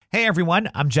Hey everyone,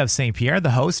 I'm Jeff St. Pierre,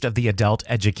 the host of the Adult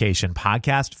Education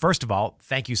Podcast. First of all,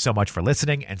 thank you so much for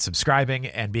listening and subscribing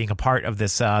and being a part of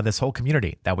this whole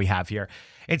community that we have here.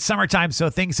 It's summertime, so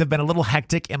things have been a little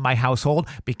hectic in my household.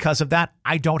 Because of that,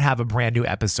 I don't have a brand new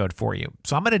episode for you.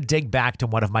 So I'm going to dig back to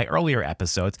one of my earlier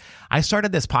episodes. I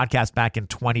started this podcast back in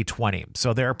 2020,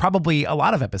 so there are probably a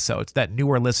lot of episodes that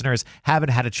newer listeners haven't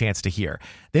had a chance to hear.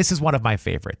 This is one of my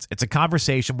favorites. It's a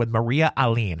conversation with Maria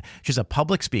Ahlin. She's a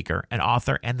public speaker, an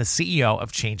author, and the CEO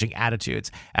of Changing Attitudes.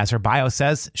 As her bio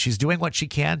says, she's doing what she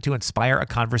can to inspire a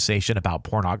conversation about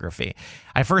pornography.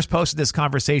 I first posted this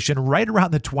conversation right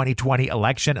around the 2020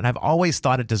 election, and I've always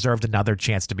thought it deserved another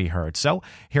chance to be heard. So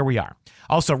here we are.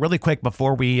 Also, really quick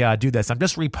before we do this, I'm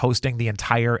just reposting the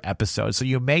entire episode. So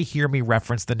you may hear me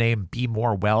reference the name Be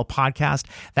More Well podcast.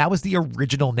 That was the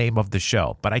original name of the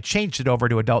show, but I changed it over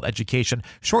to Adult Education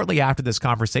shortly after this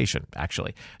conversation,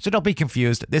 actually. So don't be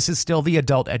confused. This is still the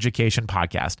Adult Education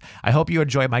podcast. I hope you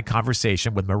enjoy my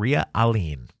conversation with Maria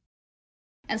Ahlin.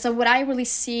 And so what I really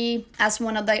see as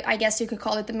one of the, I guess you could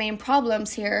call it the main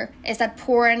problems here, is that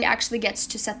porn actually gets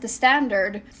to set the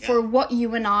standard for what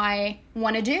you and I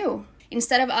want to do.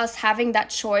 Instead of us having that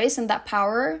choice and that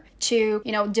power to,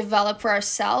 develop for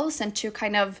ourselves and to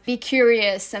kind of be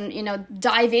curious and,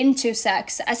 dive into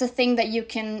sex as a thing that you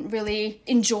can really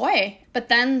enjoy. But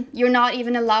then you're not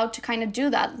even allowed to kind of do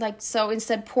that. So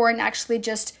instead, porn actually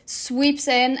just sweeps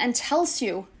in and tells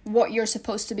you what you're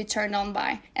supposed to be turned on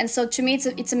by. And so to me,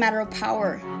 it's a matter of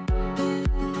power.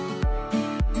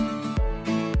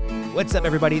 What's up,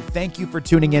 everybody? Thank you for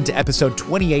tuning in to episode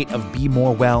 28 of Be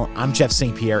More Well. I'm Jeff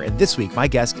St. Pierre, and this week my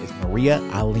guest is Maria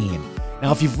Ahlin.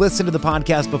 Now, if you've listened to the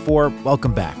podcast before,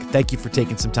 welcome back. Thank you for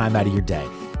taking some time out of your day.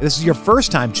 If this is your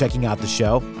first time checking out the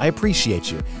show, I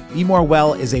appreciate you. Be More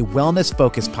Well is a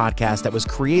wellness-focused podcast that was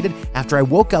created after I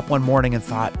woke up one morning and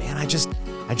thought, man, I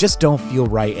just don't feel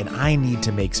right and I need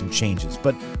to make some changes.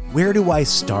 But where do I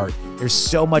start? There's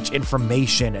so much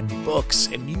information and books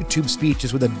and YouTube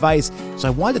speeches with advice. So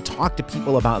I wanted to talk to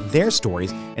people about their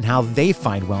stories and how they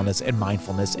find wellness and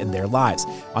mindfulness in their lives.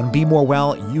 On Be More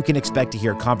Well, you can expect to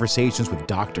hear conversations with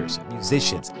doctors,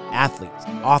 musicians, athletes,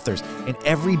 authors, and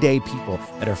everyday people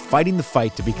that are fighting the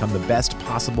fight to become the best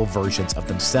possible versions of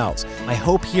themselves. My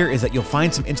hope here is that you'll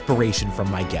find some inspiration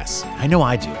from my guests. I know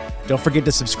I do. Don't forget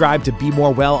to subscribe to Be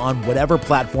More Well on whatever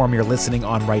platform you're listening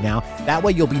on right now. That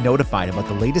way you'll be notified about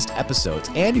the latest episodes,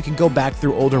 and you can go back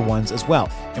through older ones as well.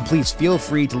 And please feel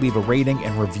free to leave a rating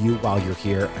and review while you're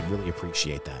here. I'd really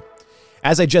appreciate that.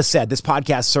 As I just said, this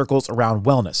podcast circles around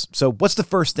wellness. So what's the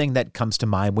first thing that comes to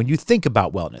mind when you think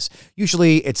about wellness?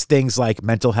 Usually it's things like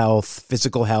mental health,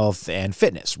 physical health, and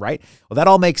fitness, right? Well, that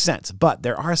all makes sense, but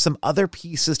there are some other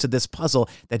pieces to this puzzle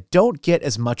that don't get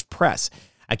as much press.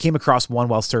 I came across one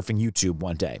while surfing YouTube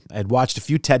one day. I had watched a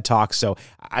few TED Talks, so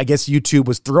I guess YouTube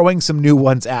was throwing some new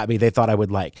ones at me they thought I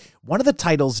would like. One of the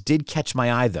titles did catch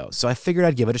my eye, though, so I figured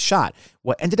I'd give it a shot.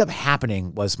 What ended up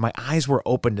happening was my eyes were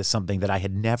open to something that I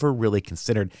had never really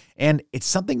considered, and it's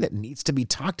something that needs to be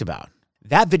talked about.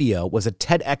 That video was a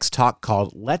TEDx Talk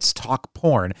called Let's Talk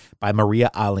Porn by Maria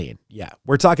Ahlin. Yeah,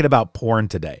 we're talking about porn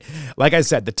today. Like I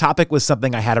said, the topic was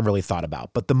something I hadn't really thought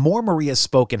about, but the more Maria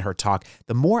spoke in her talk,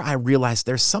 the more I realized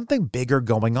there's something bigger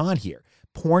going on here.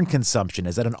 Porn consumption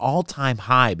is at an all-time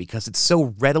high because it's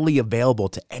so readily available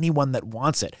to anyone that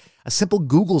wants it. A simple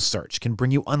Google search can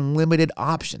bring you unlimited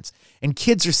options, and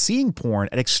kids are seeing porn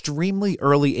at extremely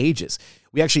early ages.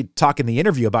 We actually talk in the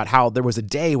interview about how there was a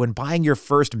day when buying your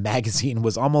first magazine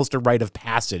was almost a rite of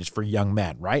passage for young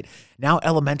men, right? Now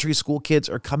elementary school kids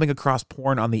are coming across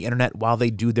porn on the internet while they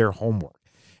do their homework.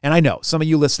 And I know some of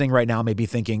you listening right now may be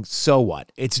thinking, so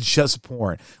what? It's just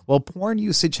porn. Well, porn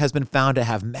usage has been found to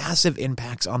have massive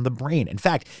impacts on the brain. In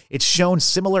fact, it's shown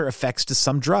similar effects to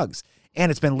some drugs. And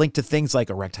it's been linked to things like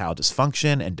erectile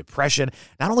dysfunction and depression.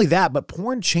 Not only that, but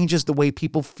porn changes the way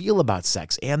people feel about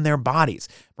sex and their bodies.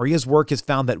 Maria's work has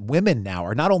found that women now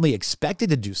are not only expected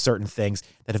to do certain things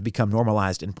that have become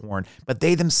normalized in porn, but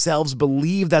they themselves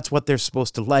believe that's what they're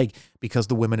supposed to like because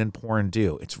the women in porn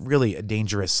do. It's really a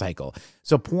dangerous cycle.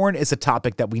 So porn is a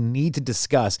topic that we need to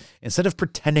discuss instead of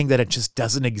pretending that it just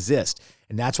doesn't exist.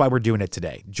 And that's why we're doing it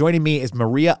today. Joining me is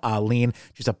Maria Ahlin.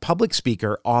 She's a public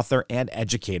speaker, author, and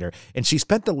educator. And she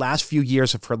spent the last few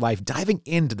years of her life diving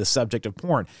into the subject of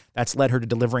porn. That's led her to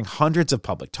delivering hundreds of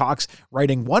public talks,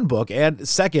 writing one book, and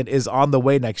second is on the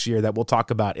way next year that we'll talk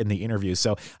about in the interview.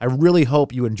 So I really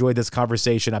hope you enjoyed this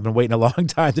conversation. I've been waiting a long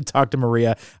time to talk to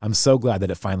Maria. I'm so glad that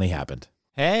it finally happened.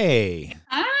 Hey.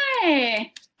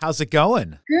 Hi. How's it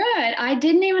going? Good. I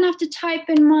didn't even have to type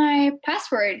in my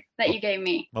password that you gave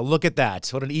me. Well, look at that.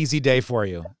 What an easy day for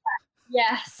you.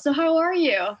 Yes. So how are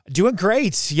you? Doing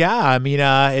great. Yeah. I mean,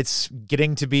 it's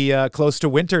getting to be close to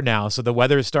winter now, so the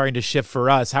weather is starting to shift for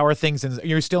us. How are things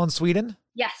you're still in Sweden?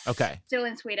 Yes. Okay. Still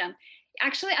in Sweden.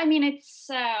 Actually, I mean, it's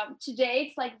today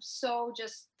it's like so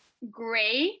just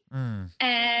gray Mm.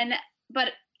 and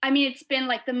but I mean it's been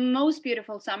like the most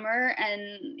beautiful summer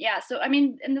and yeah, so I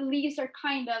mean and the leaves are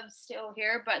kind of still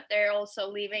here, but they're also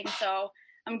leaving. So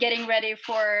I'm getting ready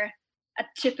for a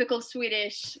typical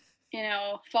Swedish,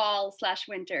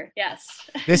 fall/winter. Yes.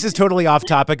 This is totally off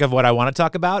topic of what I want to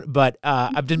talk about, but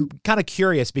I've been kind of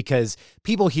curious because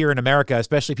people here in America,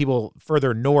 especially people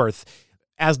further north,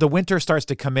 as the winter starts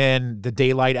to come in, the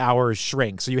daylight hours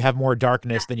shrink. So you have more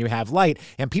darkness than you have light,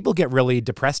 and people get really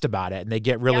depressed about it and they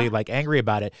get really like angry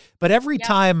about it. But every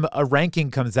time a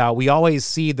ranking comes out, we always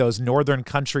see those northern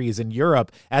countries in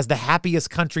Europe as the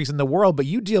happiest countries in the world, but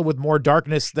you deal with more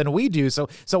darkness than we do. So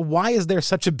why is there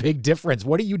such a big difference?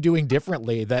 What are you doing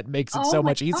differently that makes it so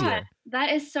much easier?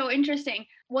 That is so interesting.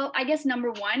 Well, I guess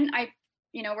number one,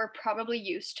 we're probably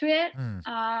used to it.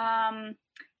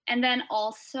 And then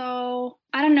also,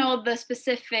 I don't know the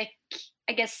specific,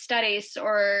 I guess, studies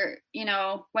or,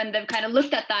 when they've kind of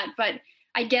looked at that, but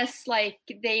I guess like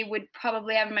they would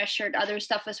probably have measured other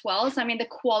stuff as well. So, I mean, the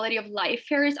quality of life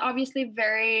here is obviously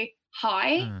very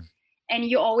high and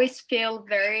you always feel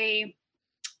very,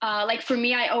 like for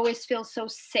me, I always feel so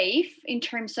safe in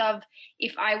terms of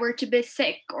if I were to be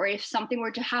sick or if something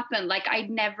were to happen, like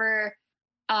I'd never,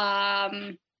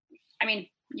 I mean,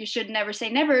 you should never say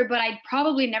never, but I'd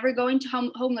probably never go into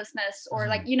homelessness or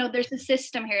like, there's a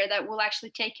system here that will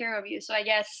actually take care of you. So I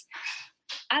guess,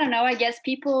 I don't know, I guess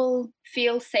people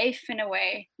feel safe in a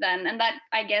way then. And that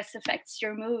I guess affects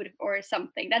your mood or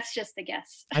something. That's just a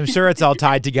guess. I'm sure it's all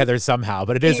tied together somehow,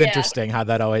 but it is interesting how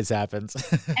that always happens.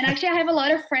 And actually I have a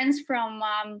lot of friends from,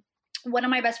 one of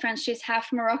my best friends, she's half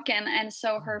Moroccan. And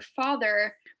so her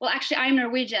father, well, actually I'm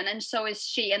Norwegian and so is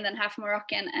she, and then half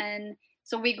Moroccan. And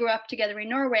so we grew up together in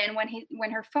Norway, and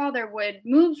when her father would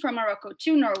move from Morocco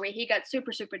to Norway, he got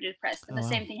super, super depressed. And the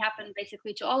same thing happened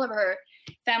basically to all of her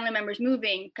family members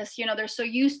moving because, they're so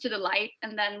used to the light.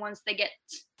 And then once they get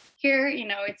here,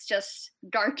 it's just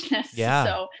darkness. Yeah.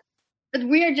 So, but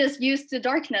we're just used to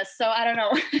darkness. So I don't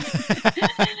know.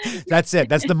 That's it.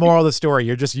 That's the moral of the story.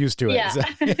 You're just used to it. Yeah. So.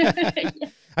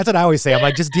 That's what I always say. I'm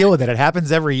like, just deal with it. It happens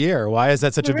every year. Why is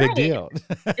that such a big deal?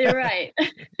 You're right.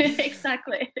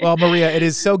 Exactly. Well, Maria, it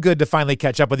is so good to finally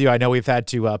catch up with you. I know we've had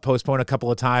to postpone a couple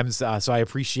of times, so I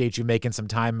appreciate you making some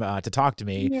time to talk to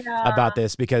me about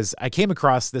this because I came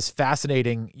across this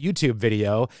fascinating YouTube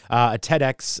video, a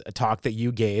TEDx talk that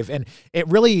you gave, and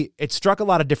it struck a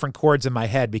lot of different chords in my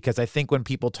head because I think when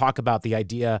people talk about the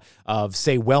idea of,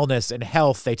 say, wellness and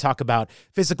health, they talk about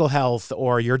physical health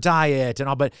or your diet and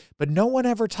all, but no one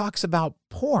ever talks about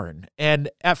porn. And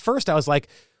at first I was like,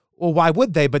 well, why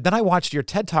would they? But then I watched your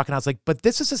TED Talk and I was like, but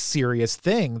this is a serious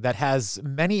thing that has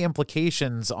many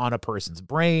implications on a person's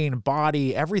brain,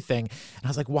 body, everything. And I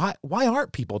was like, why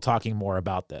aren't people talking more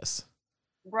about this?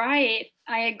 Right.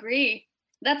 I agree.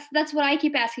 That's what I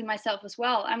keep asking myself as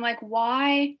well. I'm like,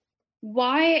 why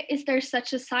is there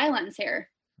such a silence here?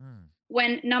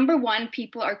 When number one,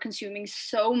 people are consuming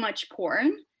so much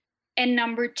porn, and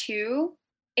number two,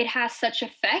 it has such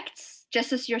effects,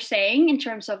 just as you're saying, in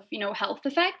terms of, health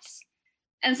effects.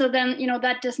 And so then,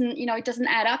 that doesn't, it doesn't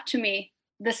add up to me,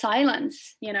 the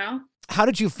silence, How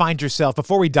did you find yourself,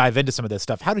 before we dive into some of this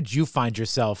stuff, how did you find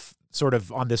yourself sort of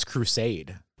on this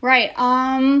crusade? Right.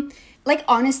 Like,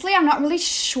 honestly, I'm not really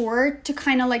sure to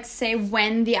kind of like say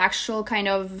when the actual kind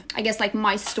of, I guess, like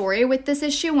my story with this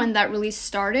issue, when that really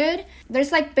started.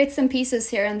 There's like bits and pieces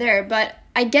here and there, but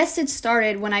I guess it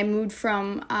started when I moved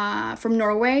from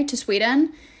Norway to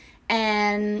Sweden.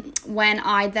 And when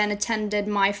I then attended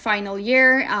my final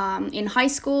year in high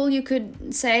school, you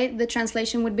could say the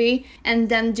translation would be. And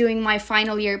then doing my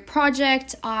final year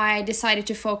project, I decided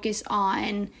to focus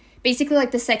on basically like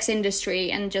the sex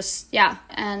industry and just,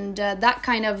 and that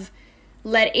kind of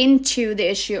led into the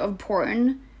issue of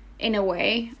porn in a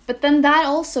way. But then that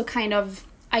also kind of,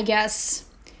 I guess,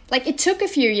 like it took a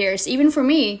few years, even for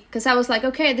me, because I was like,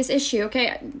 okay, this issue,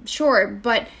 okay, sure.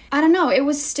 But I don't know, it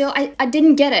was still, I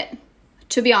didn't get it,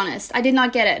 to be honest. I did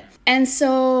not get it. And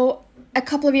so a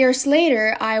couple of years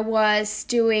later, I was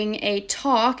doing a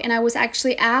talk and I was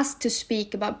actually asked to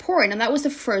speak about porn. And that was the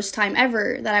first time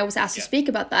ever that I was asked to speak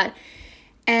about that.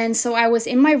 And so I was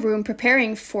in my room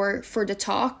preparing for the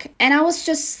talk. And I was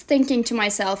just thinking to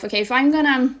myself, okay, if I'm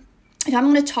gonna if I'm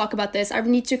going to talk about this, I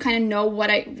need to kind of know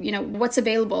what's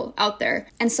available out there.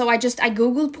 And so I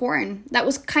Googled porn. That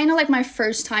was kind of like my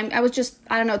first time. I was just,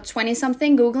 I don't know, 20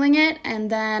 something Googling it.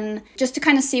 And then just to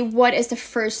kind of see what is the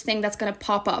first thing that's going to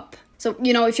pop up. So,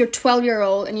 if you're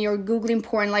 12-year-old and you're Googling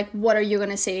porn, like, what are you going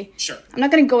to see? Sure. I'm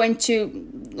not going to go into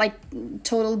like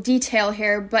total detail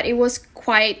here, but it was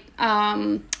quite,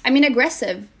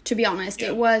 aggressive, to be honest. Yeah.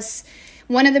 It was,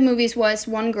 one of the movies was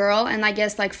one girl and I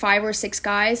guess like 5 or 6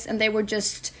 guys, and they were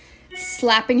just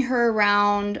slapping her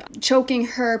around, choking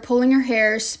her, pulling her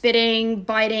hair, spitting,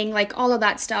 biting, like all of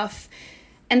that stuff.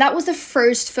 And that was the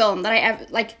first film that I ever,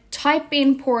 like, type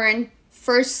in porn,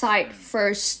 first site,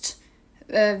 first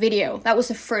video. That was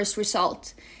the first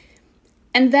result.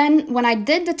 And then when I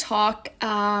did the talk,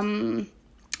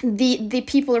 the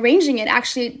people arranging it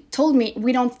actually told me,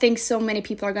 we don't think so many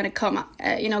people are going to come,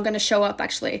 going to show up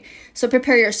actually. So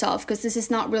prepare yourself, because this is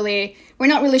we're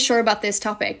not really sure about this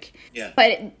topic. Yeah.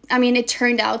 But it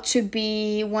turned out to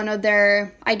be one of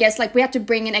their, I guess, like, we had to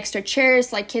bring in extra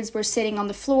chairs, like kids were sitting on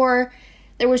the floor.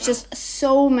 There was just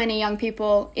so many young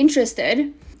people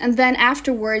interested. And then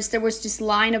afterwards, there was this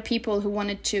line of people who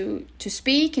wanted to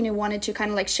speak and who wanted to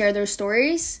kind of like share their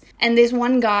stories. And this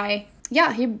one guy,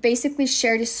 he basically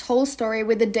shared his whole story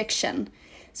with addiction.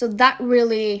 So that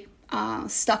really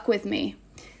stuck with me.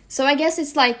 So I guess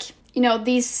it's like,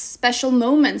 these special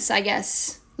moments, I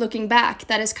guess, looking back,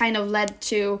 that has kind of led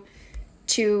to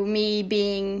me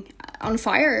being on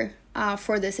fire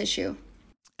for this issue.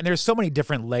 And there's so many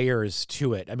different layers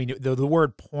to it. I mean, the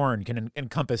word porn can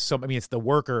encompass it's the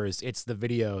workers, it's the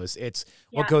videos, it's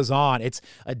what goes on, it's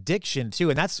addiction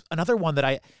too. And that's another one that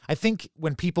I think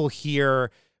when people hear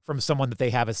from someone that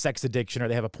they have a sex addiction or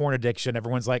they have a porn addiction,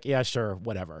 everyone's like, yeah, sure,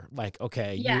 whatever. Like,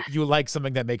 okay, you like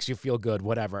something that makes you feel good,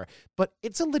 whatever. But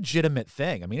it's a legitimate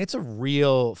thing. I mean, it's a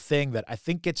real thing that I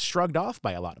think gets shrugged off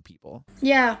by a lot of people.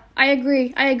 Yeah, I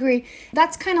agree.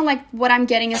 That's kind of like what I'm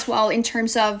getting as well in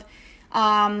terms of,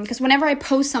 because whenever I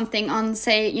post something on,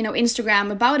 say,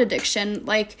 Instagram about addiction,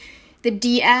 like, the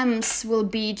DMs will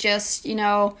be just,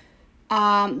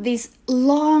 these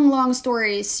long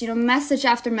stories, message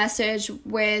after message,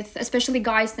 with especially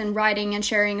guys then writing and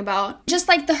sharing about just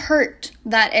like the hurt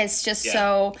that is just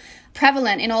so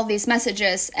prevalent in all these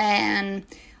messages. And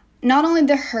not only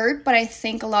the hurt, but I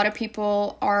think a lot of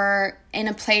people are in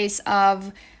a place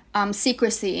of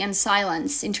secrecy and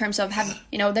silence in terms of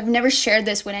they've never shared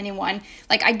this with anyone.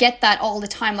 Like, I get that all the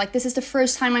time. Like, this is the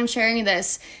first time I'm sharing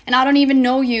this, and I don't even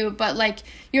know you, but like,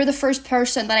 you're the first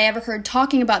person that I ever heard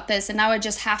talking about this, and now I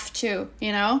just have to,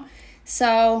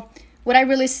 So what I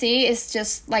really see is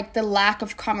just like the lack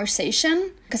of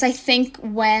conversation, because I think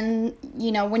when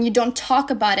you don't talk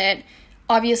about it,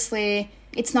 obviously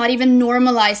it's not even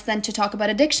normalized then to talk about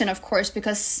addiction, of course,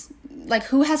 because like,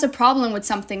 who has a problem with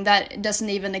something that doesn't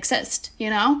even exist,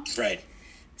 Right.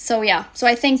 So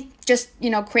I think just,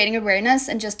 creating awareness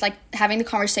and just like having the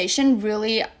conversation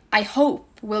really, I hope,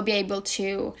 will be able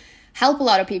to help a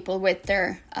lot of people with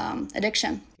their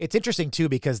addiction. It's interesting too,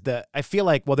 because I feel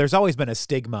like, there's always been a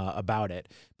stigma about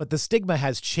it, but the stigma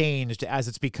has changed as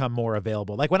it's become more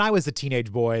available. Like, when I was a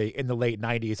teenage boy in the late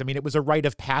 90s, I mean, it was a rite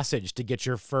of passage to get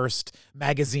your first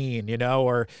magazine,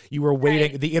 or you were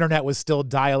waiting. Right. The internet was still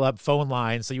dial-up phone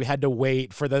lines, so you had to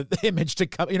wait for the image to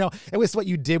come. It was what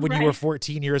you did when you were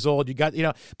 14 years old. You got,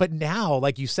 but now,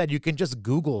 like you said, you can just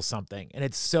Google something and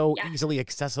it's so easily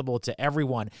accessible to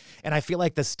everyone. And I feel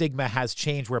like the stigma has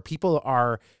changed, where people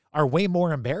are way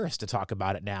more embarrassed to talk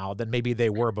about it now than maybe they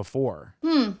were before.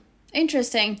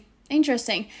 Interesting.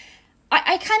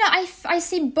 I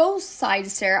see both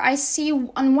sides there. I see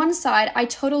on one side, I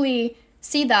totally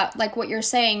see that, like what you're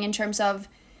saying in terms of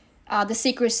the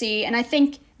secrecy. And I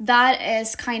think that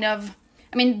is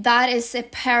that is a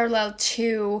parallel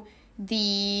to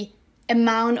the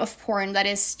amount of porn that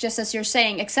is, just as you're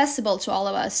saying, accessible to all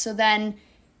of us. So then,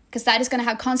 because that is going to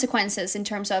have consequences in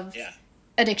terms of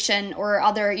addiction or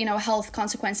other, health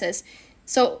consequences.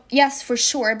 So yes, for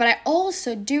sure. But I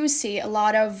also do see a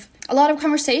lot of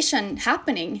conversation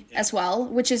happening as well,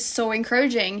 which is so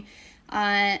encouraging.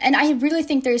 And I really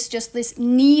think there's just this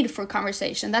need for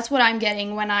conversation. That's what I'm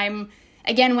getting when I'm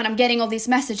getting all these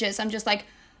messages. I'm just like,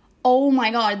 oh my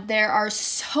God, there are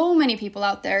so many people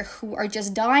out there who are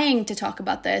just dying to talk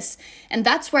about this. And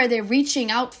that's where they're reaching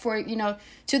out for,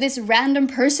 to this random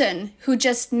person who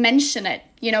just mentioned it,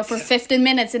 for 15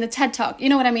 minutes in a TED Talk. You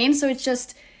know what I mean? So it's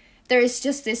just, there is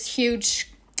just this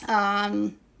huge,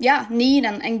 need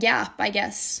and gap, I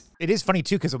guess. It is funny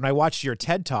too, because when I watched your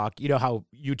TED Talk, you know how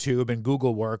YouTube and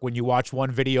Google work. When you watch one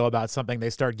video about something,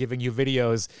 they start giving you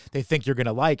videos they think you're going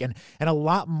to like. And a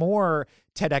lot more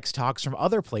TEDx Talks from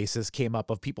other places came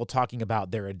up of people talking about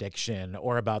their addiction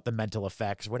or about the mental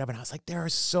effects or whatever. And I was like, there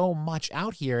is so much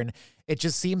out here. And it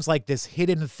just seems like this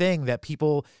hidden thing that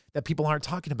people aren't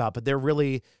talking about, but there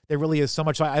really is so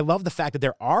much. So I love the fact that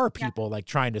there are people like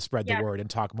trying to spread the word and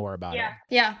talk more about it.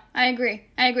 Yeah, I agree.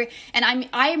 And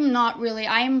I'm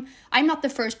not the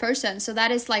first person. So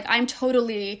that is like, I'm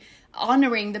totally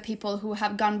honoring the people who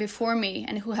have gone before me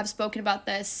and who have spoken about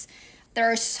this. There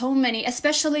are so many,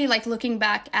 especially like looking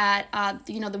back at,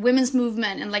 the women's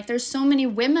movement, and like there's so many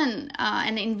women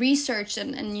and in research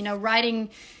and writing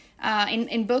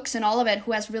in books and all of it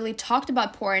who has really talked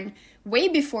about porn way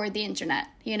before the internet,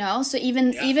 so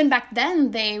even back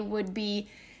then they would be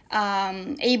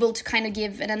able to kind of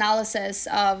give an analysis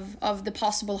of the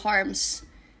possible harms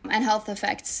and health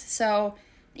effects. So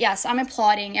yes, I'm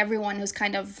applauding everyone who's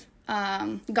kind of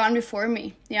gone before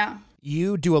me. Yeah.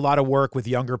 You do a lot of work with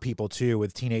younger people too,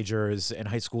 with teenagers and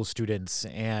high school students.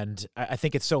 And I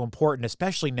think it's so important,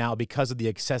 especially now because of the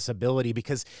accessibility,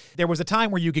 because there was a time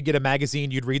where you could get a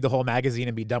magazine, you'd read the whole magazine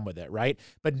and be done with it, right?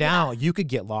 But now you could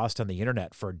get lost on the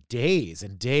internet for days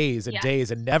and days and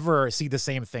days and never see the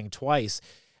same thing twice.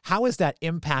 How is that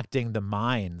impacting the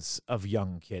minds of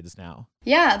young kids now?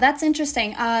 Yeah, that's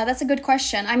interesting. That's a good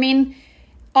question. I mean,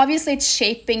 obviously it's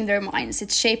shaping their minds,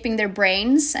 it's shaping their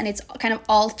brains, and it's kind of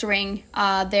altering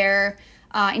their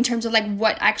in terms of like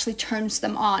what actually turns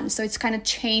them on. So it's kind of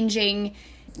changing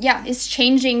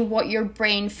what your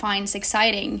brain finds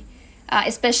exciting,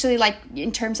 especially like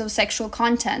in terms of sexual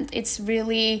content. It's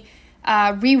really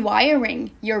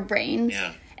rewiring your brain.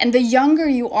 And the younger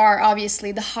you are,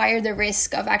 obviously, the higher the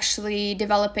risk of actually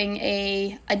developing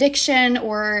a addiction,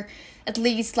 or at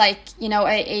least like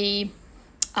a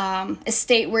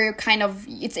state where you're kind of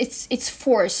it's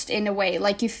forced in a way,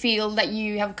 like you feel that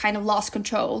you have kind of lost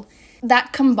control.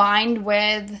 That combined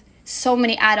with so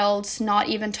many adults not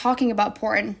even talking about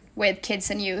porn with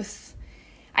kids and youth,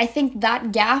 I think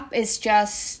that gap is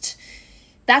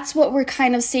that's what we're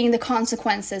kind of seeing the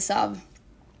consequences of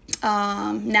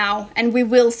now, and we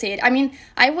will see it. I mean,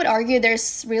 I would argue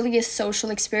there's really a social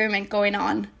experiment going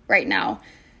on right now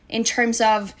in terms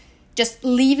of just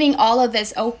leaving all of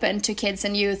this open to kids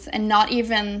and youth and not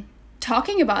even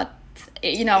talking about,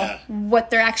 what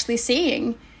they're actually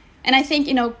seeing. And I think,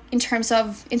 in terms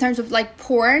of like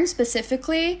porn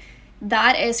specifically,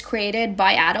 that is created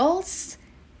by adults,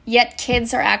 yet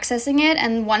kids are accessing it.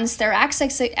 And once they're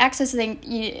accessing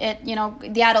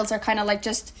it, the adults are kind of like,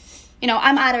 just,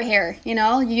 I'm out of here,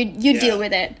 you deal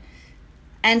with it.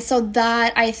 And so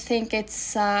that, I think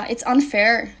it's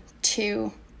unfair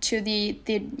to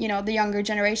the younger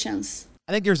generations.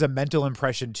 I think there's a mental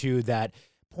impression too that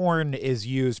porn is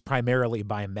used primarily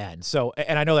by men. So,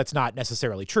 and I know that's not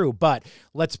necessarily true, but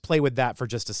let's play with that for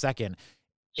just a second.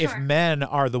 Sure. If men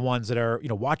are the ones that are,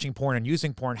 watching porn and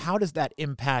using porn, how does that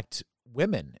impact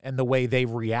women and the way they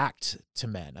react to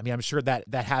men? I mean, I'm sure that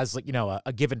has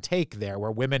a give and take there,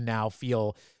 where women now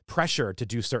feel pressure to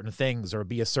do certain things or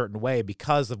be a certain way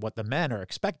because of what the men are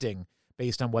expecting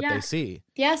based on what they see.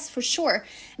 Yes, for sure.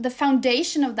 The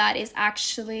foundation of that is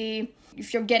actually,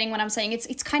 if you're getting what I'm saying,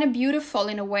 it's kind of beautiful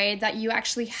in a way that you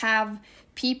actually have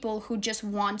people who just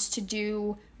want to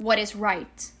do what is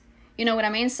right. You know what I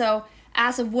mean? So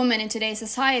as a woman in today's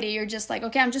society, you're just like,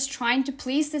 okay, I'm just trying to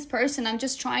please this person. I'm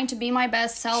just trying to be my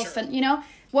best self. Sure. And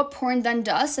what porn then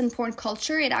does, and porn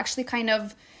culture, it actually kind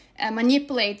of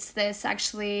manipulates this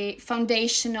actually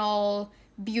foundational,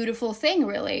 beautiful thing,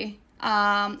 really.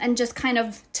 And just kind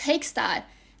of takes that,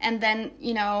 and then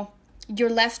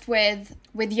you're left with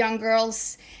young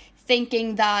girls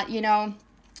thinking that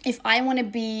if I want to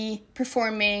be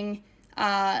performing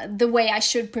the way I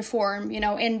should perform,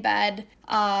 in bed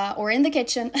or in the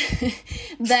kitchen,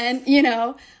 then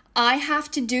I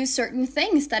have to do certain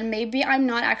things that maybe I'm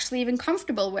not actually even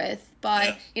comfortable with,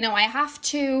 but I have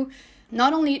to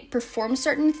not only perform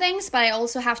certain things, but I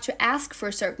also have to ask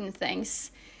for certain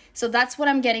things. So that's what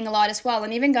I'm getting a lot as well.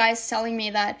 And even guys telling me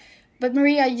that, but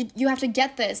Maria, you have to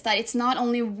get this, that it's not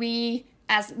only we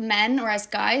as men or as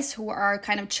guys who are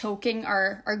kind of choking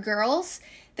our girls.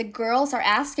 The girls are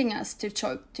asking us to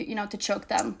choke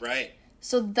them. Right.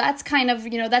 So that's kind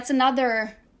of, that's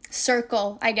another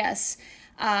circle, I guess,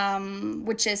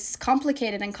 which is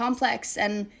complicated and complex.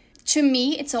 And to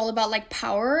me, it's all about like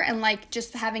power and like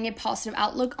just having a positive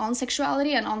outlook on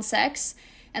sexuality and on sex.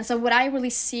 And so what I really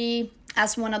see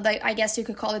as one of the, I guess you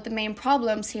could call it, the main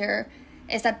problems here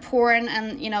is that porn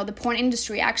and, the porn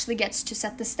industry actually gets to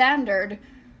set the standard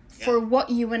for what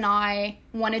you and I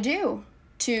want to do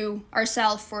to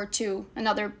ourselves or to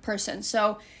another person.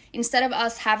 So instead of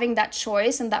us having that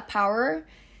choice and that power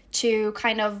to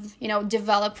kind of,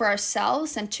 develop for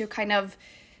ourselves and to kind of,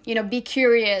 be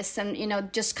curious and,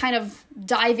 just kind of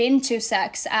dive into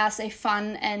sex as a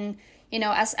fun and,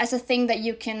 as a thing that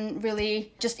you can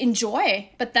really just enjoy.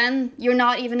 But then you're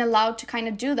not even allowed to kind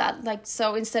of do that. Like,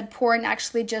 so instead porn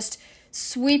actually just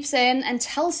sweeps in and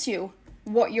tells you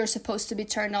what you're supposed to be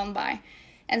turned on by.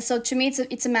 And so to me,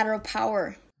 it's a matter of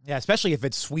power. Yeah, especially if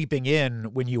it's sweeping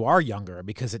in when you are younger,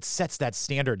 because it sets that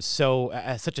standard so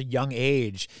at such a young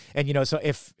age. And, so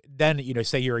if then,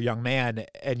 say you're a young man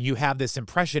and you have this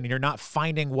impression and you're not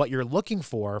finding what you're looking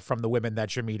for from the women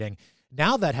that you're meeting,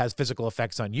 now that has physical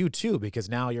effects on you too, because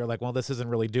now you're like, well, this isn't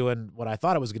really doing what I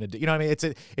thought it was going to do. You know what I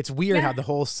mean? It's weird how the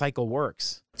whole cycle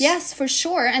works. Yes, for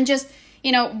sure. And just,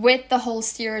 with the whole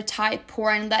stereotype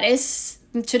porn that is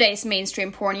today's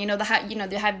mainstream porn,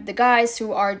 they have the guys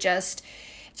who are just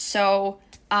so,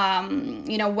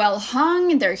 well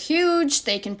hung, they're huge,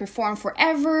 they can perform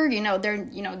forever, they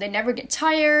never get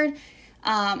tired.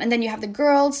 And then you have the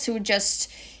girls who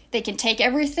just, they can take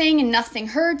everything and nothing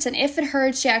hurts. And if it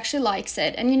hurts, she actually likes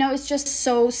it. And, it's just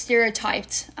so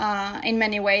stereotyped, in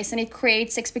many ways. And it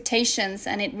creates expectations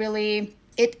and it really,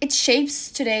 it shapes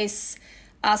today's,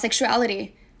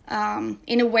 sexuality,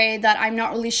 in a way that I'm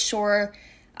not really sure,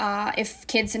 if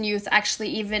kids and youth actually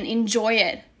even enjoy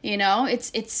it.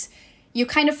 It's you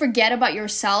kind of forget about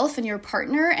yourself and your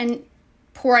partner, and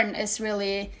porn is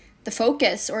really the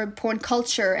focus, or porn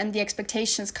culture and the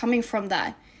expectations coming from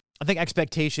that. I think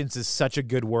expectations is such a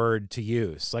good word to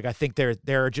use. Like, I think there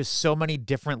are just so many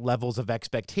different levels of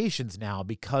expectations now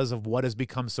because of what has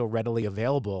become so readily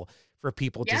available for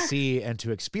people to see and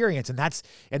to experience. And that's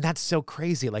so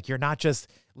crazy. Like, you're not just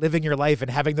living your life and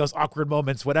having those awkward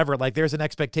moments, whatever. Like, there's an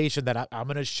expectation that I'm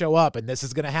going to show up and this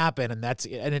is going to happen. And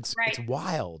it's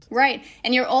wild. Right.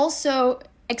 And you're also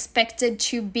expected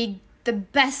to be the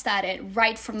best at it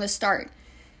right from the start.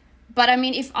 But I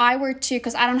mean, if I were to,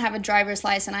 because I don't have a driver's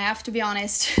license, I have to be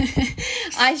honest,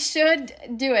 I should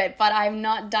do it, but I've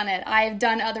not done it. I've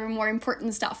done other more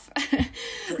important stuff.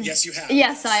 Yes, you have.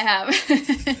 Yes, I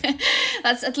have.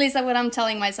 That's at least what I'm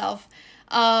telling myself.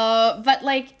 But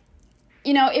like,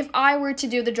 if I were to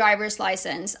do the driver's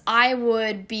license, I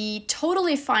would be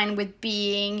totally fine with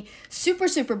being super,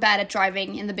 super bad at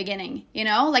driving in the beginning,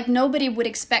 Like, nobody would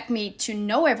expect me to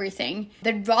know everything.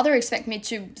 They'd rather expect me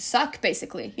to suck,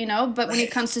 basically, But when it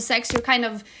comes to sex,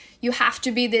 you have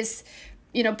to be this,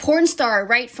 porn star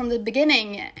right from the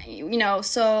beginning,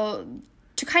 So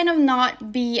to kind of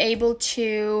not be able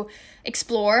to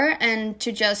explore and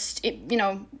to just,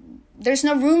 there's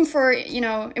no room for,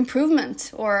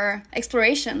 improvement or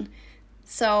exploration.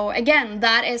 So again,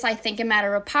 that is, I think, a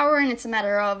matter of power, and it's a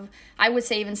matter of, I would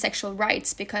say, even sexual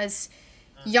rights, because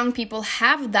young people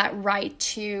have that right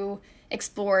to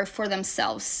explore for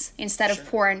themselves instead of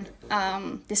porn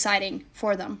deciding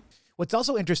for them. What's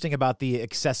also interesting about the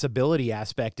accessibility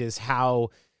aspect is how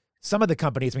some of the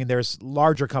companies, there's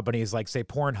larger companies like, say,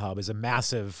 Pornhub is a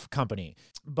massive company,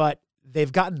 but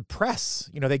they've gotten press,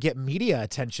 they get media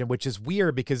attention, which is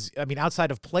weird because,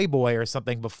 outside of Playboy or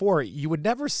something before, you would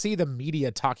never see the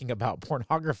media talking about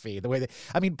pornography the way that,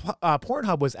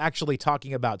 Pornhub was actually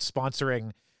talking about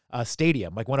sponsoring a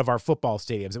stadium, like one of our football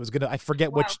stadiums. It was I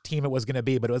forget which team it was going to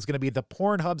be, but it was going to be the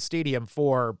Pornhub stadium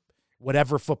for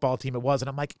whatever football team it was. And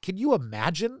I'm like, can you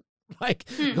imagine? Like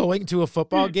going to a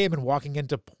football game and walking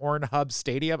into Pornhub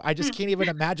Stadium. I just can't even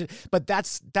imagine. But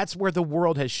that's where the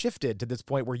world has shifted to this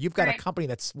point where you've got a company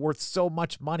that's worth so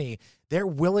much money. They're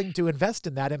willing to invest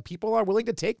in that, and people are willing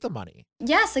to take the money.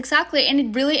 Yes, exactly. And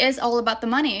it really is all about the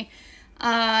money.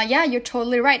 Yeah, you're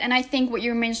totally right. And I think what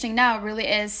you're mentioning now really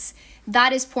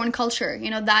that is porn culture.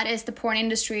 That is the porn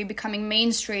industry becoming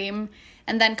mainstream,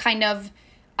 and then kind of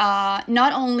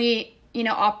not only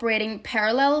operating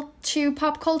parallel to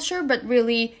pop culture, but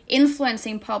really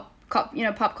influencing pop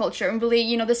culture, and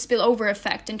really, the spillover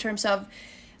effect in terms of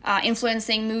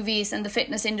influencing movies and the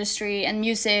fitness industry and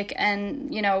music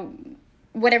and,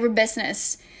 whatever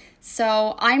business.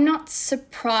 So I'm not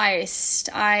surprised.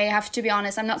 I have to be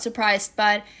honest, I'm not surprised,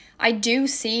 but I do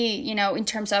see, in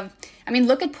terms of,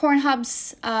 look at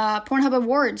Pornhub's Pornhub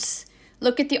Awards.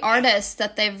 Look at the artists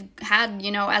that they've had,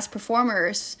 as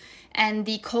performers, and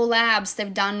the collabs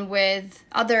they've done with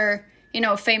other,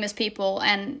 famous people.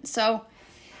 And so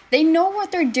they know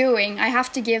what they're doing. I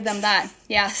have to give them that.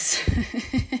 Yes.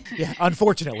 Yeah,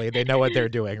 unfortunately, they know what they're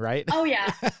doing, right? Oh,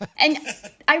 yeah. And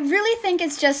I really think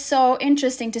it's just so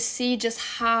interesting to see just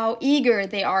how eager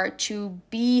they are to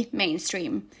be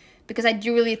mainstream. because I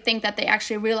do really think that they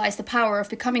actually realize the power of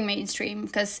becoming mainstream.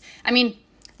 Because, I mean,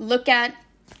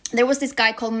 there was this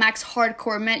guy called Max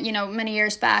Hardcore, many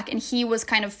years back, and he was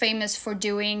kind of famous for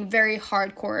doing very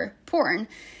hardcore porn.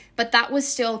 But that was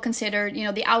still considered,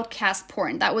 the outcast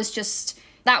porn. That was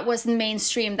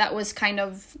mainstream. That was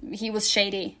he was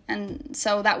shady. And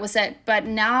so that was it. But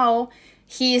now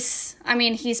he's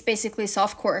basically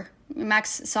softcore,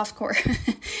 Max softcore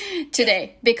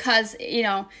today. Because,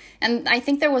 and I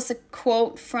think there was a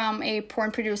quote from a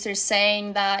porn producer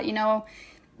saying that,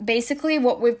 basically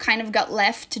what we've kind of got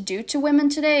left to do to women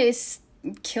today is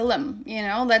kill them,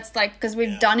 that's because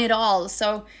we've done it all.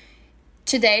 So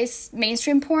today's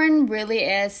mainstream porn really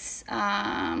is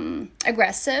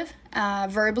aggressive,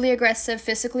 verbally aggressive,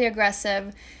 physically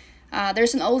aggressive.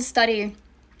 There's an old study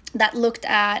that looked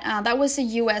at, that was a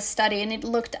US study, and it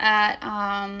looked at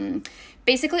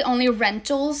basically only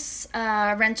rental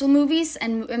movies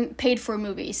and paid for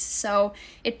movies. So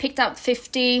it picked out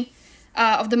 50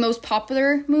 of the most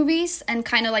popular movies and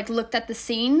kind of looked at the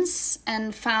scenes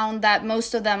and found that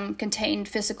most of them contained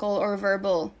physical or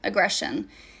verbal aggression.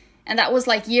 And that was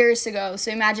years ago. So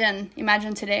imagine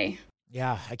today.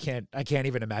 Yeah, I can't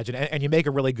even imagine. And you make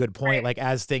a really good point. Right.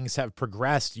 As things have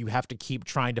progressed, you have to keep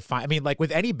trying to find,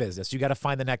 with any business, you got to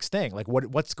find the next thing.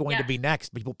 What's going to be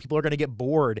next? People are going to get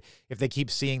bored if they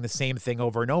keep seeing the same thing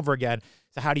over and over again.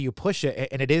 So how do you push it?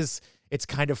 And it's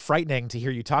kind of frightening to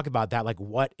hear you talk about that.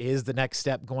 What is the next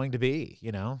step going to be,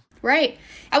 Right.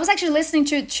 I was actually listening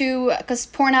to because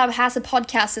Pornhub has a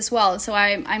podcast as well. So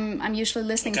I'm usually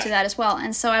listening to that as well.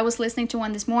 And so I was listening to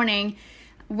one this morning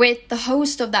with the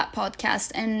host of that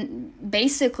podcast, and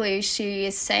basically she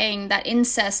is saying that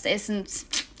incest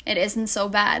isn't so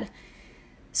bad.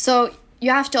 So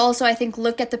you have to also, I think,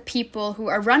 look at the people who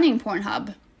are running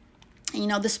Pornhub, the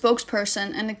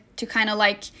spokesperson, and to kind of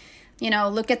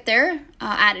look at their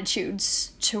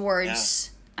attitudes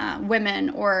towards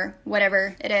women or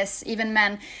whatever it is, even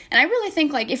men. And I really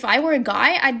think if I were a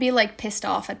guy, I'd be pissed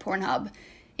off at Pornhub.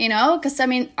 Because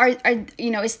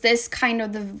is this kind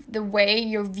of the way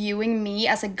you're viewing me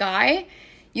as a guy?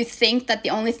 You think that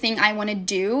the only thing I want to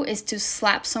do is to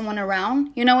slap someone around?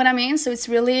 You know what I mean? So it's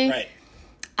really, right.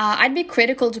 I'd be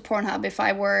critical to Pornhub if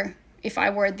I were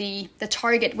the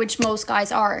target, which most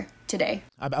guys are today.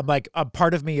 I'm a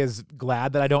part of me is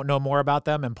glad that I don't know more about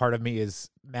them, and part of me is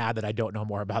mad that I don't know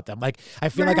more about them. I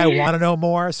feel like I want to know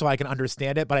more so I can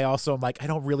understand it, but I also am I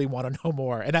don't really want to know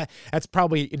more. And that's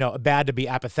probably, bad to be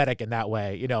apathetic in that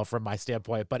way, from my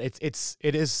standpoint, but it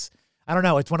is, I don't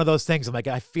know. It's one of those things.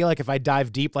 I feel like if I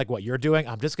dive deep, what you're doing,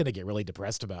 I'm just going to get really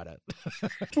depressed about it.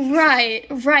 Right.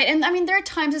 And there are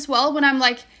times as well when I'm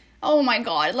oh my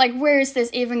God, where is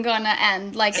this even gonna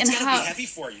end? It's gonna be heavy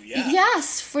for you, yeah.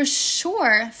 Yes, for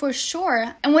sure.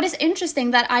 And what is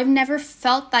interesting that I've never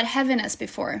felt that heaviness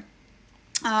before.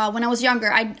 When I was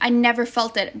younger, I never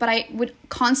felt it, but I would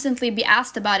constantly be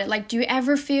asked about it. Do you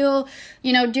ever feel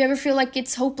like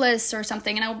it's hopeless or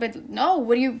something? And I would be, no,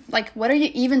 what are you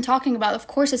even talking about? Of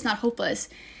course it's not hopeless.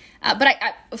 But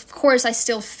I of course, I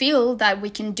still feel that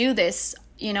we can do this.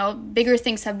 Bigger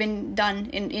things have been done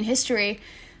in history.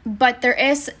 But there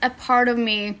is a part of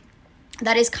me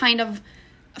that is kind of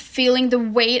feeling the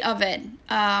weight of it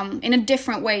in a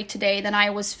different way today than I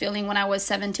was feeling when I was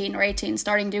 17 or 18,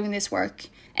 starting doing this work.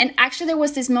 And actually there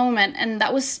was this moment, and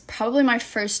that was probably my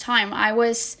first time. It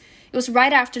was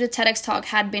right after the TEDx Talk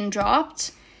had been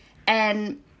dropped,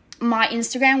 and my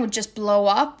Instagram would just blow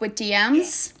up with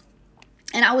DMs.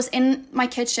 And I was in my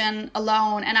kitchen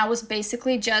alone, and I was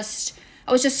basically just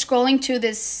scrolling to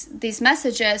these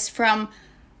messages from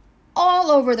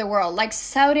all over the world,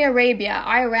 Saudi Arabia,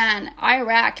 Iran,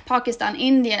 Iraq, Pakistan,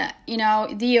 India,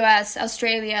 the US,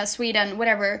 Australia, Sweden,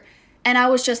 whatever. And I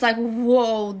was just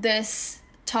whoa, this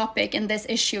topic and this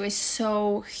issue is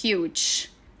so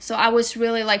huge. So I was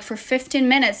really for 15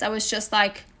 minutes, I was just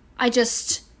oh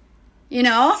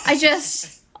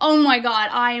my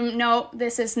God,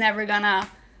 this is never gonna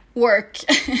work.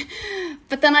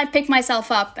 But then I picked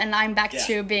myself up and I'm back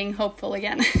to being hopeful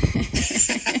again.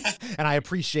 And I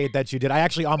appreciate that you did. I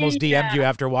actually almost DM'd you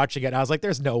after watching it. I was like,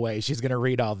 there's no way she's going to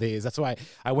read all these. That's why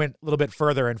I went a little bit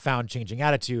further and found Changing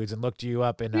Attitudes and looked you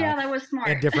up in that was smart.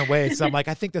 In different ways. So I'm I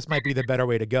think this might be the better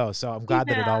way to go. So I'm glad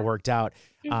that it all worked out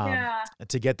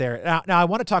to get there. Now, I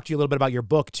want to talk to you a little bit about your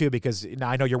book too, because now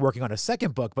I know you're working on a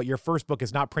second book, but your first book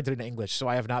is not printed in English, so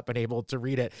I have not been able to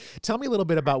read it. Tell me a little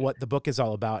bit about what the book is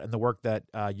all about and the work that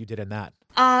you did in that.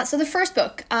 So the first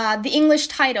book, the English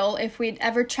title, if we'd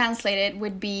ever translate it,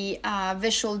 would be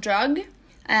Visual Drug.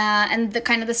 And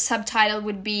the subtitle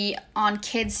would be On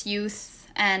Kids, Youth,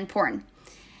 and Porn.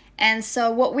 And so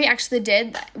what we actually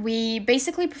did, we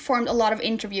basically performed a lot of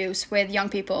interviews with young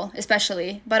people,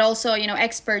 especially, but also,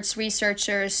 experts,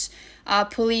 researchers,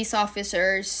 police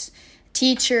officers,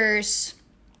 teachers,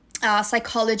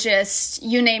 psychologists,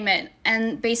 you name it.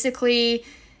 And basically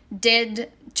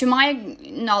to my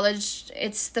knowledge,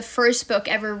 it's the first book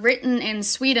ever written in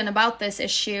Sweden about this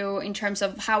issue in terms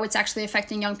of how it's actually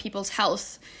affecting young people's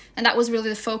health. And that was really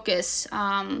the focus,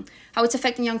 how it's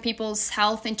affecting young people's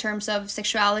health in terms of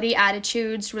sexuality,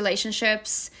 attitudes,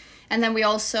 relationships. And then we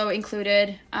also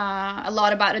included a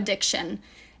lot about addiction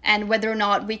and whether or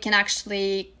not we can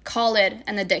actually call it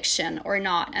an addiction or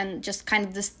not. And just kind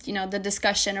of this, the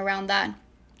discussion around that,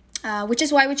 which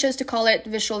is why we chose to call it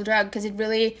visual drug, because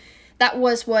that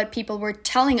was what people were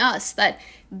telling us, that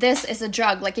this is a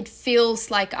drug. Like, it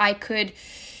feels like I could,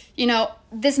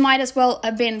 this might as well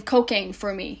have been cocaine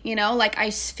for me, like I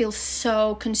feel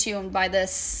so consumed by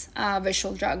this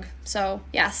visual drug. So,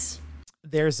 yes.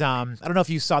 There's, I don't know if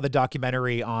you saw the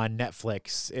documentary on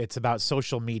Netflix. It's about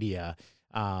social media.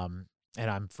 And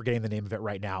I'm forgetting the name of it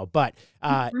right now, but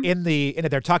in it,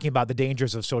 they're talking about the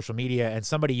dangers of social media, and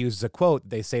somebody uses a quote.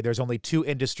 They say there's only two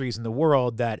industries in the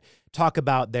world that talk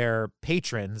about their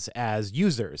patrons as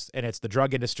users, and it's the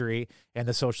drug industry and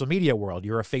the social media world.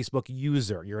 You're a Facebook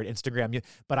user, you're an Instagram,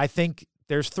 but I think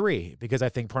there's three, because I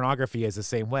think pornography is the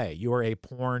same way. You're a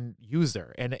porn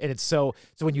user, and it's so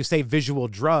when you say visual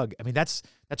drug, I mean, that's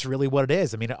really what it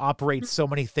is. I mean, it operates so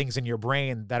many things in your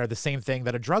brain that are the same thing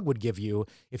that a drug would give you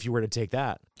if you were to take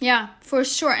that. Yeah, for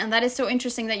sure. And that is so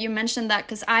interesting that you mentioned that,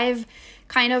 because I've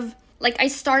kind of, I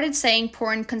started saying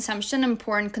porn consumption and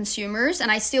porn consumers, and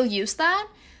I still use that.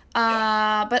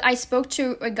 But I spoke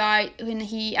to a guy and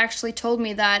he actually told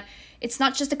me that it's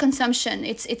not just a consumption,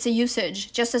 it's a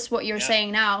usage, just as what you're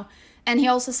saying now. And he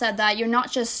also said that you're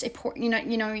not just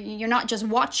you're not just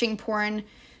watching porn,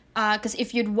 because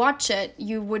if you'd watch it,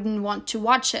 you wouldn't want to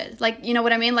watch it. Like, you know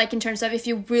what I mean? Like, in terms of if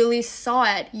you really saw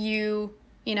it,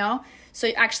 so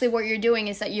actually what you're doing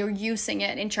is that you're using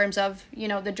it in terms of,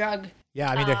 the drug. Yeah,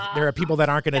 I mean, there are people that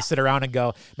aren't going to sit around and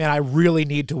go, man, I really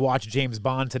need to watch James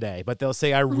Bond today. But they'll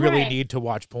say, I really need to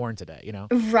watch porn today,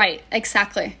 Right,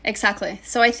 exactly.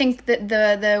 So I think that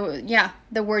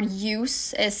the word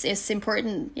use is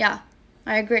important. Yeah,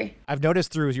 I agree. I've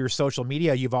noticed through your social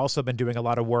media, you've also been doing a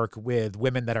lot of work with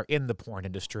women that are in the porn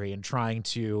industry and trying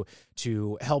to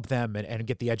help them and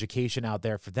get the education out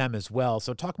there for them as well.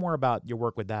 So talk more about your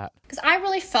work with that. Because I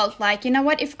really felt like,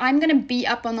 if I'm going to be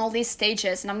up on all these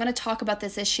stages and I'm going to talk about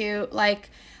this issue,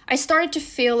 I started to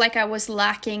feel like I was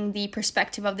lacking the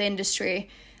perspective of the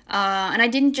industry. And I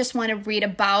didn't just want to read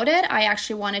about it. I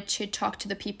actually wanted to talk to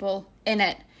the people in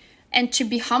it. And to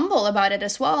be humble about it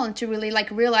as well, and to really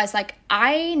realize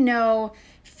I know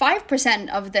 5%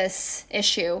 of this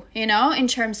issue, in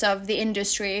terms of the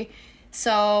industry.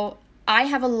 So I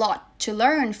have a lot to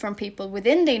learn from people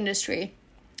within the industry.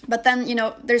 But then,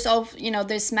 there's all,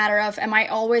 this matter of, am I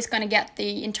always going to get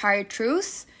the entire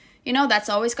truth? That's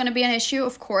always going to be an issue,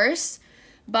 of course.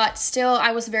 But still,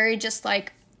 I was very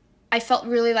I felt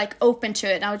really open to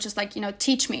it. And I was just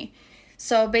teach me.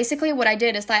 So basically what I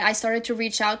did is that I started to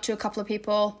reach out to a couple of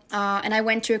people, and I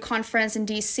went to a conference in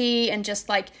DC and just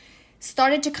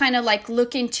started to kind of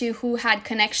look into who had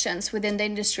connections within the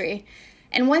industry.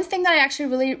 And one thing that I actually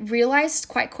really realized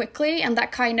quite quickly, and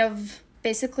that kind of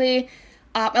basically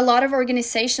a lot of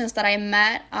organizations that I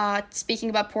met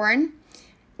speaking about porn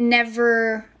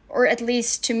never, or at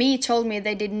least to me, told me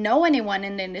they didn't know anyone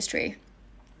in the industry.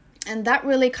 And that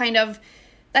really kind of,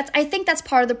 I think that's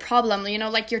part of the problem,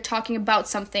 you're talking about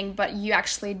something, but you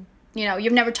actually,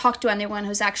 you've never talked to anyone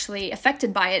who's actually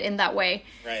affected by it in that way.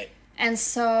 Right. And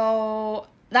so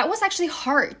that was actually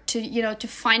hard to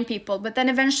find people. But then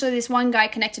eventually this one guy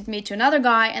connected me to another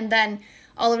guy. And then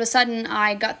all of a sudden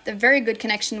I got the very good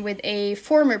connection with a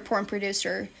former porn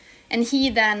producer. And he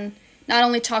then not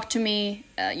only talked to me,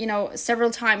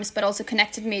 several times, but also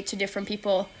connected me to different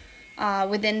people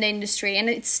within the industry. And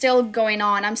it's still going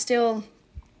on. I'm still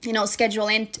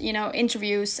scheduling,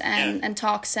 interviews and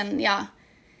talks and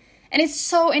and it's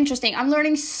so interesting. I'm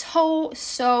learning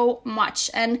so much,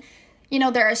 and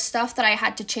there are stuff that I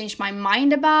had to change my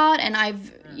mind about, and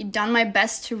I've done my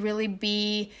best to really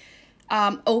be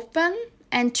open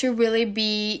and to really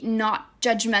be not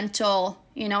judgmental,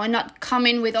 and not come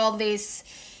in with all these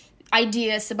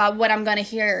ideas about what I'm gonna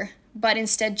hear, but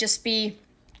instead just be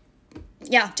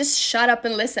just shut up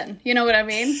and listen. You know what I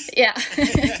mean? Yeah.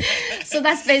 So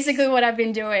that's basically what I've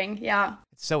been doing. Yeah.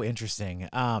 It's so interesting.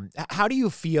 How do you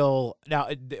feel now?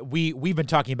 We've been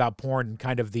talking about porn and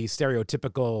kind of the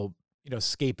stereotypical,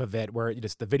 scape of it, where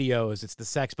it's the videos, it's the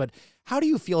sex. But how do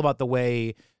you feel about the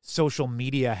way social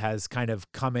media has kind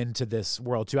of come into this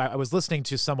world too. I was listening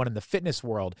to someone in the fitness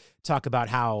world talk about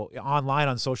how online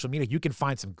on social media, you can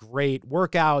find some great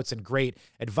workouts and great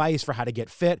advice for how to get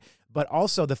fit. But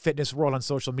also the fitness world on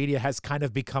social media has kind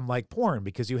of become like porn,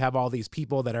 because you have all these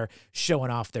people that are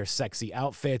showing off their sexy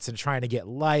outfits and trying to get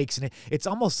likes. And it's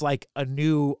almost like a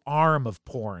new arm of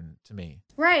porn to me.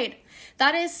 Right.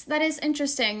 That is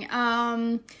interesting.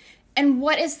 And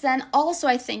what is then also,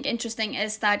 I think, interesting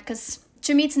is that, because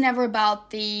to me, it's never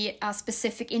about the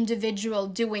specific individual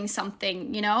doing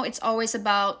something, it's always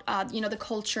about, the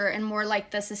culture and more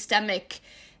like the systemic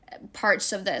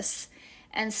parts of this.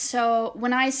 And so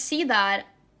when I see that,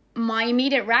 my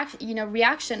immediate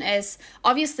reaction is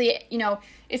obviously,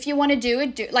 if you want to do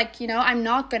it, I'm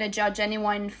not going to judge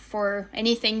anyone for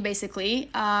anything, basically.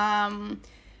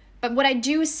 But what I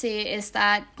do see is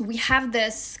that we have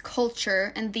this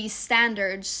culture and these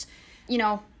standards.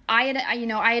 I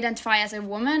identify as a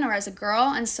woman or as a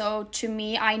girl, and so to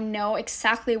me, I know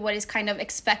exactly what is kind of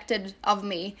expected of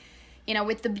me,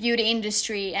 with the beauty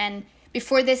industry. And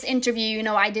before this interview,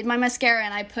 I did my mascara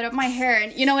and I put up my hair,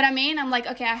 and you know what I mean? I'm like,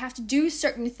 okay, I have to do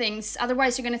certain things.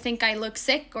 Otherwise, you're going to think I look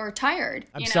sick or tired.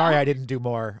 I'm sorry I didn't do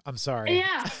more. I'm sorry.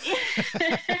 Yeah.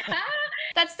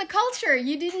 That's the culture.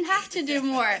 You didn't have to do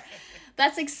more.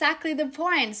 That's exactly the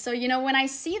point. So, when I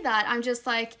see that, I'm just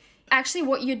like, actually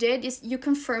what you did is you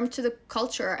confirmed to the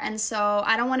culture. And so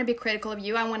I don't want to be critical of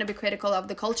you. I want to be critical of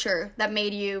the culture that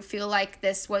made you feel like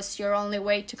this was your only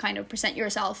way to kind of present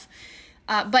yourself.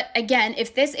 But again,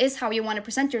 if this is how you want to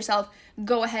present yourself,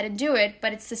 go ahead and do it.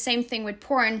 But it's the same thing with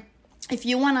porn. If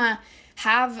you want to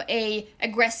have a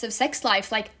aggressive sex life,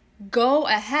 like, go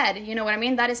ahead. You know what I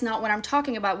mean? That is not what I'm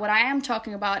talking about. What I am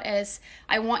talking about is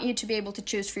I want you to be able to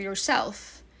choose for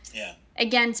yourself. Yeah.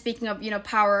 Again, speaking of,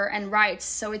 power and rights.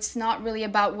 So it's not really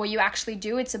about what you actually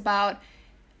do. It's about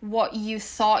what you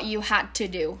thought you had to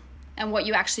do and what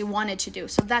you actually wanted to do.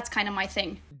 So that's kind of my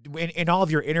thing. In all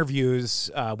of your interviews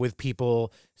with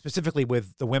people, specifically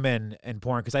with the women in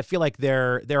porn, because I feel like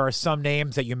there are some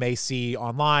names that you may see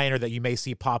online or that you may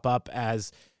see pop up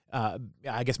as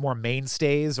I guess more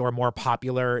mainstays or more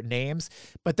popular names.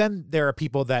 But then there are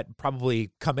people that probably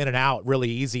come in and out really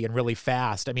easy and really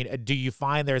fast. I mean, do you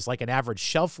find there's like an average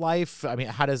shelf life? I mean,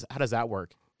 how does that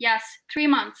work? Yes, 3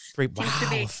 months.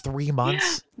 Wow, 3 months?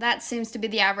 Yeah. That seems to be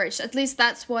the average. At least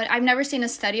that's what, I've never seen a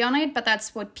study on it, but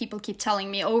that's what people keep telling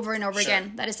me over and over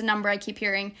again. That is the number I keep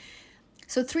hearing.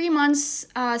 So 3 months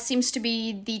seems to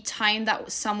be the time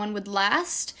that someone would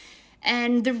last.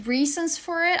 And the reasons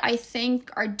for it, I think,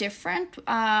 are different.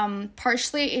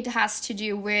 Partially, it has to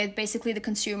do with basically the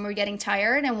consumer getting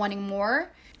tired and wanting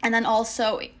more. And then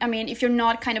also, I mean, if you're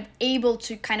not kind of able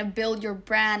to kind of build your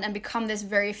brand and become this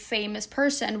very famous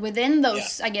person within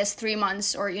those, I guess, 3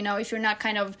 months, or, if you're not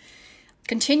kind of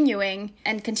continuing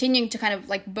to kind of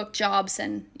like book jobs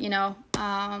and,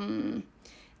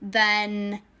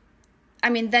 then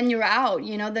you're out,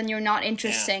 then you're not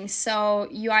interesting. Yeah. So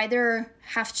you either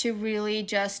have to really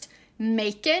just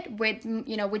make it with,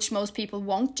 which most people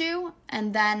won't do.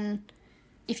 And then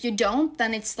if you don't,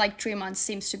 then it's like 3 months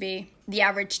seems to be the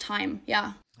average time.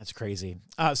 Yeah. That's crazy.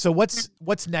 So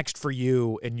what's next for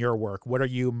you in your work? What are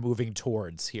you moving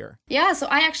towards here? Yeah. So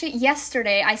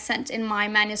yesterday I sent in my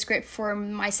manuscript for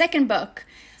my second book.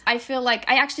 I feel like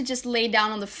I actually just laid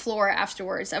down on the floor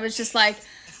afterwards. I was just like,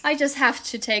 I just have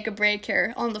to take a break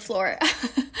here on the floor.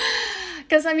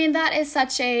 Because, that is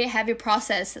such a heavy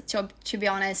process, to be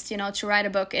honest, to write a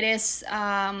book. It is,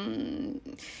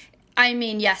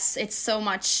 yes, it's so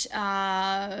much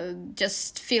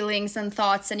just feelings and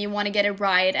thoughts, and you want to get it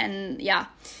right. And yeah.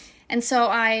 And so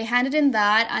I handed in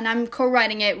that, and I'm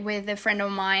co-writing it with a friend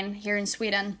of mine here in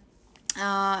Sweden.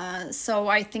 So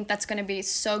I think that's going to be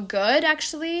so good,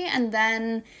 actually. And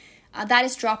then that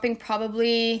is dropping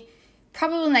probably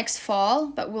next fall,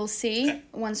 but we'll see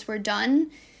once we're done.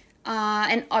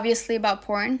 And obviously about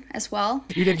porn as well.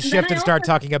 You didn't shift and start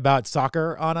talking about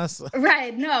soccer on us?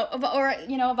 Right, no. Or,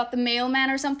 about the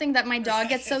mailman or something that my dog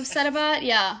gets so upset about.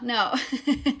 Yeah, no.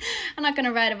 I'm not going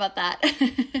to write about that.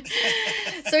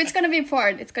 So it's going to be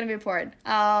porn.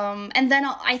 And then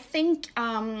I think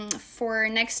for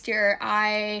next year,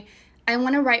 I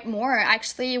want to write more.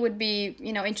 Actually, it would be,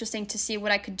 interesting to see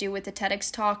what I could do with the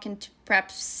TEDx Talk and to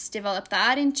perhaps develop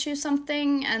that into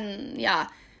something. And yeah,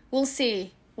 we'll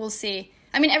see.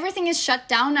 Everything is shut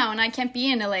down now and I can't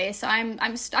be in LA, so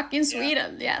I'm stuck in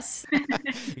Sweden. Yes.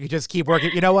 You just keep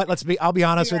working. You know what? I'll be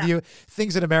honest with you.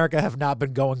 Things in America have not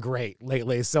been going great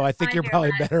lately, so I think you're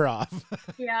probably better off.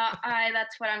 Yeah,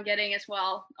 that's what I'm getting as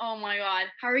well. Oh my God.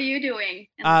 How are you doing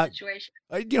in this situation?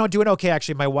 Doing okay.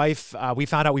 Actually, my wife, we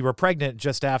found out we were pregnant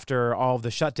just after all of the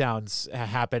shutdowns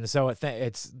happened. So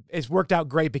it's worked out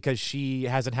great because she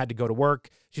hasn't had to go to work.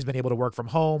 She's been able to work from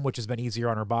home, which has been easier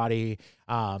on her body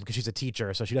because she's a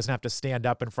teacher. So she doesn't have to stand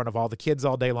up in front of all the kids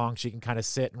all day long. She can kind of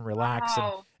sit and relax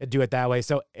and do it that way.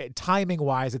 So timing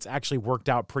wise, it's actually worked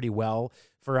out pretty well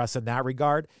for us in that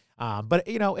regard. But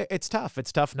it's tough.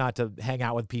 It's tough not to hang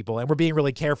out with people. And we're being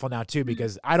really careful now too,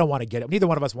 because I don't want to get it. Neither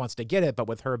one of us wants to get it, but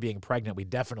with her being pregnant, we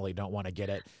definitely don't want to get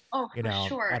it,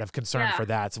 out of concern for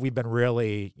that. So we've been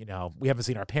really, we haven't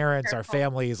seen our parents, our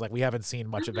families, like we haven't seen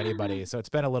much of anybody. So it's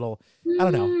been a little, I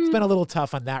don't know, it's been a little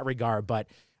tough on that regard, but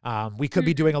we could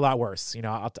be doing a lot worse.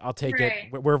 I'll take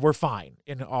it. We're fine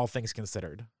in all things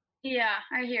considered. Yeah,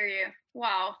 I hear you.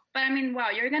 Wow. But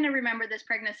you're going to remember this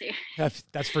pregnancy.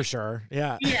 That's for sure.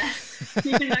 Yeah. Yeah.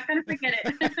 You're not going to forget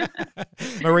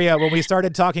it. Maria, when we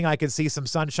started talking, I could see some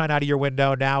sunshine out of your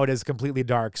window. Now it is completely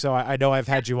dark. So I know I've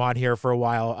had you on here for a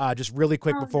while. Just really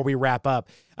quick before we wrap up,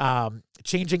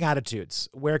 Changing Attitudes.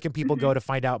 Where can people go to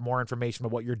find out more information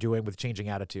about what you're doing with Changing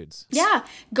Attitudes? Yeah,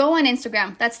 go on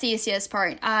Instagram. That's the easiest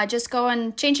part. Just go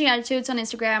on Changing Attitudes on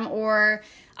Instagram or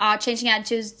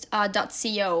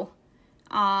changingattitudes.co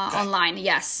online.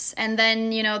 Yes. And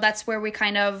then, that's where we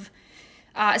kind of,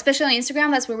 especially on Instagram,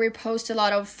 that's where we post a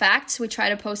lot of facts. We try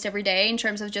to post every day in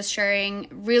terms of just sharing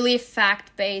really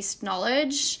fact-based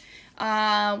knowledge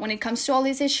when it comes to all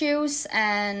these issues.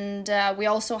 And we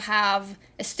also have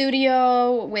a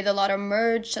studio with a lot of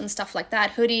merch and stuff like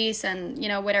that, hoodies and,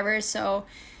 whatever. So,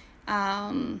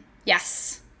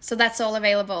 yes. So that's all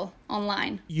available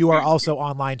online. You are also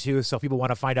online too. So if people want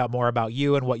to find out more about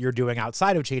you and what you're doing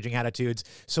outside of Changing Attitudes,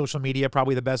 social media,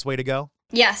 probably the best way to go?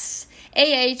 Yes.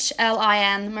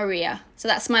 Ahlin Maria. So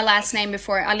that's my last name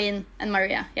before Ahlin and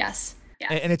Maria. Yes.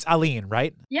 Yeah. And it's Ahlin,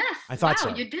 right? Yes. I thought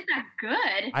so. You did that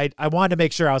good. I wanted to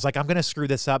make sure. I was like, I'm going to screw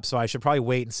this up, so I should probably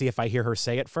wait and see if I hear her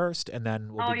say it first, and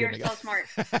then we'll be good to go. You're so smart.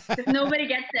 Because nobody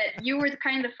gets it. You were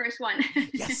kind of the first one.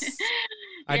 Yes.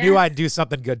 I knew I'd do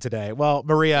something good today. Well,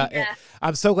 Maria,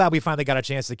 I'm so glad we finally got a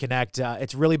chance to connect.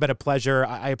 It's really been a pleasure.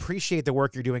 I appreciate the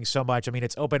work you're doing so much.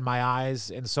 It's opened my eyes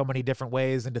in so many different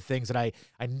ways into things that I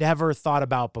never thought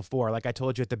about before. Like I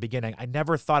told you at the beginning, I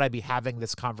never thought I'd be having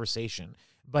this conversation,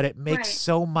 but it makes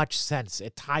so much sense.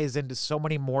 It ties into so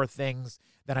many more things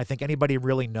than I think anybody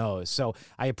really knows. So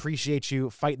I appreciate you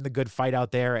fighting the good fight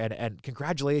out there, and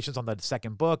congratulations on the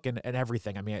second book and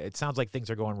everything. It sounds like things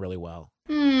are going really well.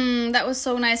 That was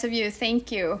so nice of you.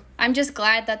 Thank you. I'm just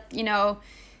glad that,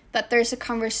 that there's a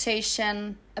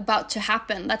conversation about to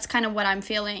happen. That's kind of what I'm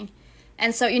feeling.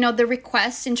 And so, the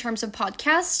requests in terms of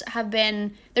podcasts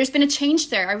there's been a change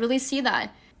there. I really see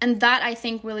that. And that, I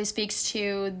think, really speaks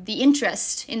to the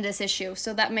interest in this issue.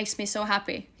 So that makes me so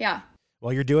happy. Yeah.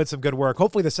 Well, you're doing some good work.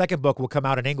 Hopefully the second book will come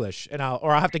out in English, and I'll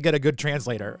have to get a good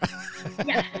translator.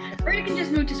 Yeah. Or you can just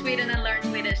move to Sweden and learn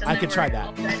Swedish. And I could try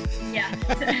that. Yeah.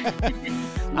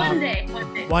 One day.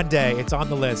 One day. It's on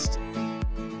the list.